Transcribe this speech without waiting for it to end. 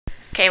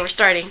Okay, we're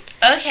starting.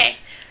 Okay,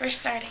 we're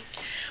starting.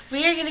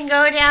 We are going to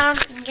go down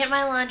and get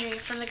my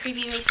laundry from the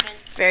creepy basement.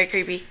 Very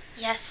creepy.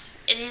 Yes,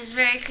 it is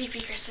very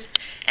creepy, Kristen.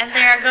 And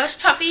there are ghost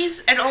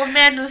puppies and old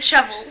men with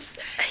shovels.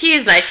 He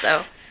is nice,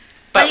 though.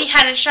 But he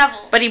had a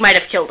shovel. But he might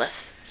have killed us.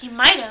 He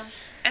might have.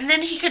 And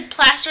then he could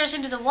plaster us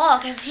into the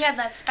wall because he had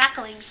that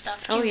spackling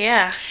stuff, too. Oh,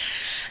 yeah.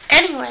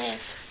 Anyways.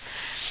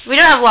 We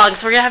don't have logs,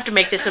 so we're going to have to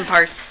make this in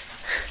parts.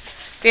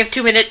 We have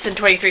 2 minutes and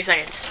 23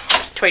 seconds.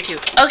 22.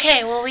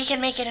 Okay, well, we can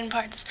make it in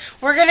parts.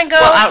 We're going to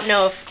go... Well, I don't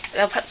know if...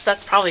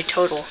 That's probably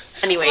total.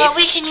 Anyway. Well,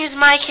 we can use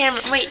my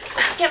camera. Wait,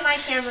 get my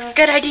camera.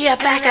 Good idea.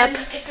 Back up.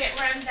 If it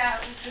runs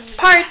out, we can use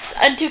parts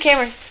and 2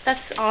 cameras.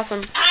 That's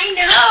awesome. I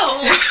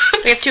know!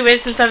 We have 2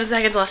 minutes and 7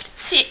 seconds left.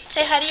 Say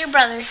hi to your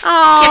brother.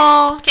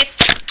 Aww. Kiss.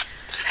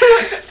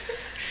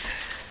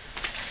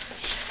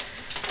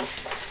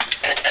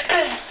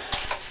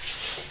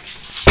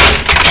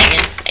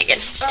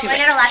 Megan. Oh, I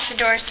gotta lock the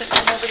doors so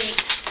that nobody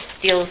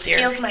steals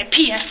my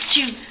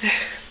PS2.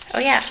 Oh,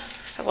 yeah.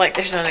 Like,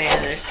 there's nothing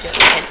in there.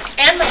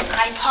 And my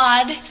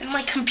iPod and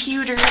my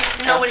computer.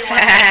 Nobody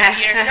wants my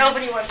computer.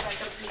 Nobody wants my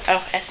computer.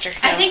 Oh, Esther.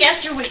 No. I think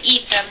Esther would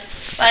eat them.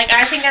 Like,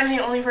 I think I'm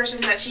the only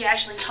person that she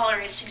actually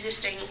tolerates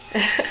existing.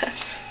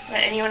 But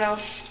anyone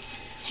else?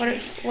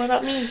 What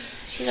about me?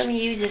 She let me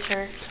use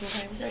her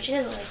sometimes. No, she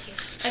doesn't like you.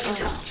 I can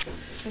tell.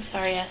 I'm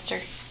sorry,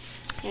 Esther.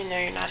 You know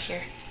you're not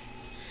here.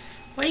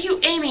 What are you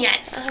aiming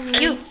at? You.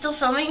 Are you still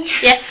filming?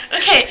 Yes.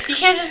 Okay, you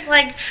can't just,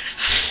 like...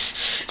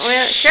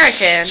 Well, sure I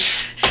can.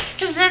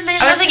 Because then there's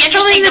nothing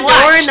interesting the to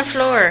watch. door and the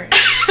floor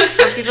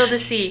for people to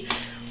see.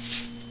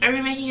 Are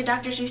we making a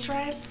Dr. Seuss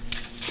ride?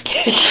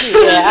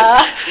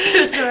 Yeah.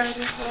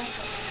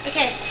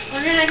 Okay,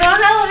 we're gonna go on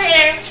the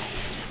elevator,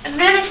 and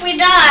then if we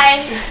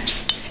die,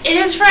 it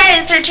is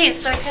Friday the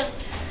 13th, so it could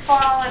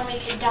fall and we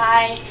could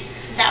die.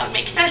 That would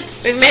make sense.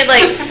 We've made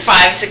like 5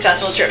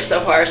 successful trips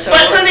so far, so.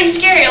 But something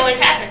scary always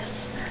happens.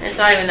 It's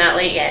not even that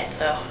late yet,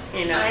 so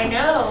you know. I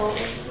know.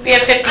 We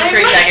have 53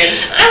 seconds.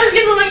 I was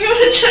gonna look at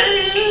the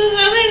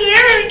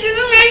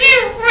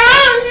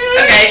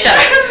Okay, shut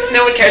up.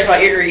 No one cares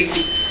about your grief.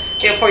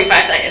 You have 45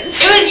 seconds.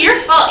 It was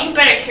your fault. You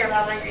better care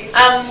about my grief.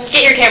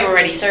 Get your camera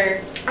ready, sir.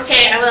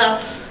 Okay, I will.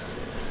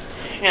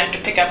 You're gonna have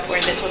to pick up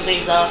where this one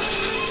leaves off.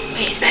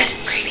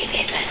 Basement. Creepy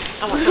basement.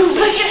 I want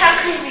Look at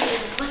how creepy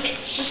it is. Look at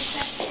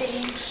that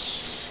thing.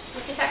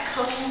 Look at that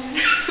cone.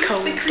 The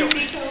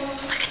creepy cone.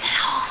 Look at that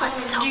hole.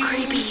 It's so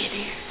creepy in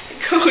here. The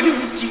cone of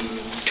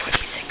doom.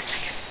 26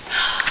 seconds.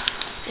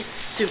 It's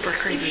super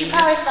creepy. You should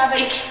probably stop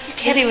it. You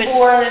can't even.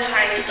 Before the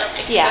time is up.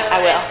 Yeah,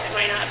 I will. It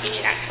might not be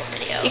an actual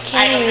video. You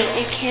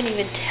can't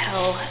even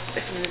tell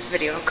from this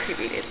video how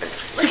creepy it is, but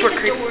it's super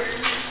creepy.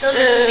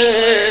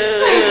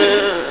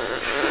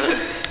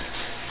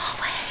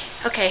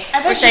 Okay,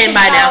 we're saying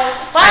bye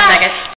now. 5 seconds.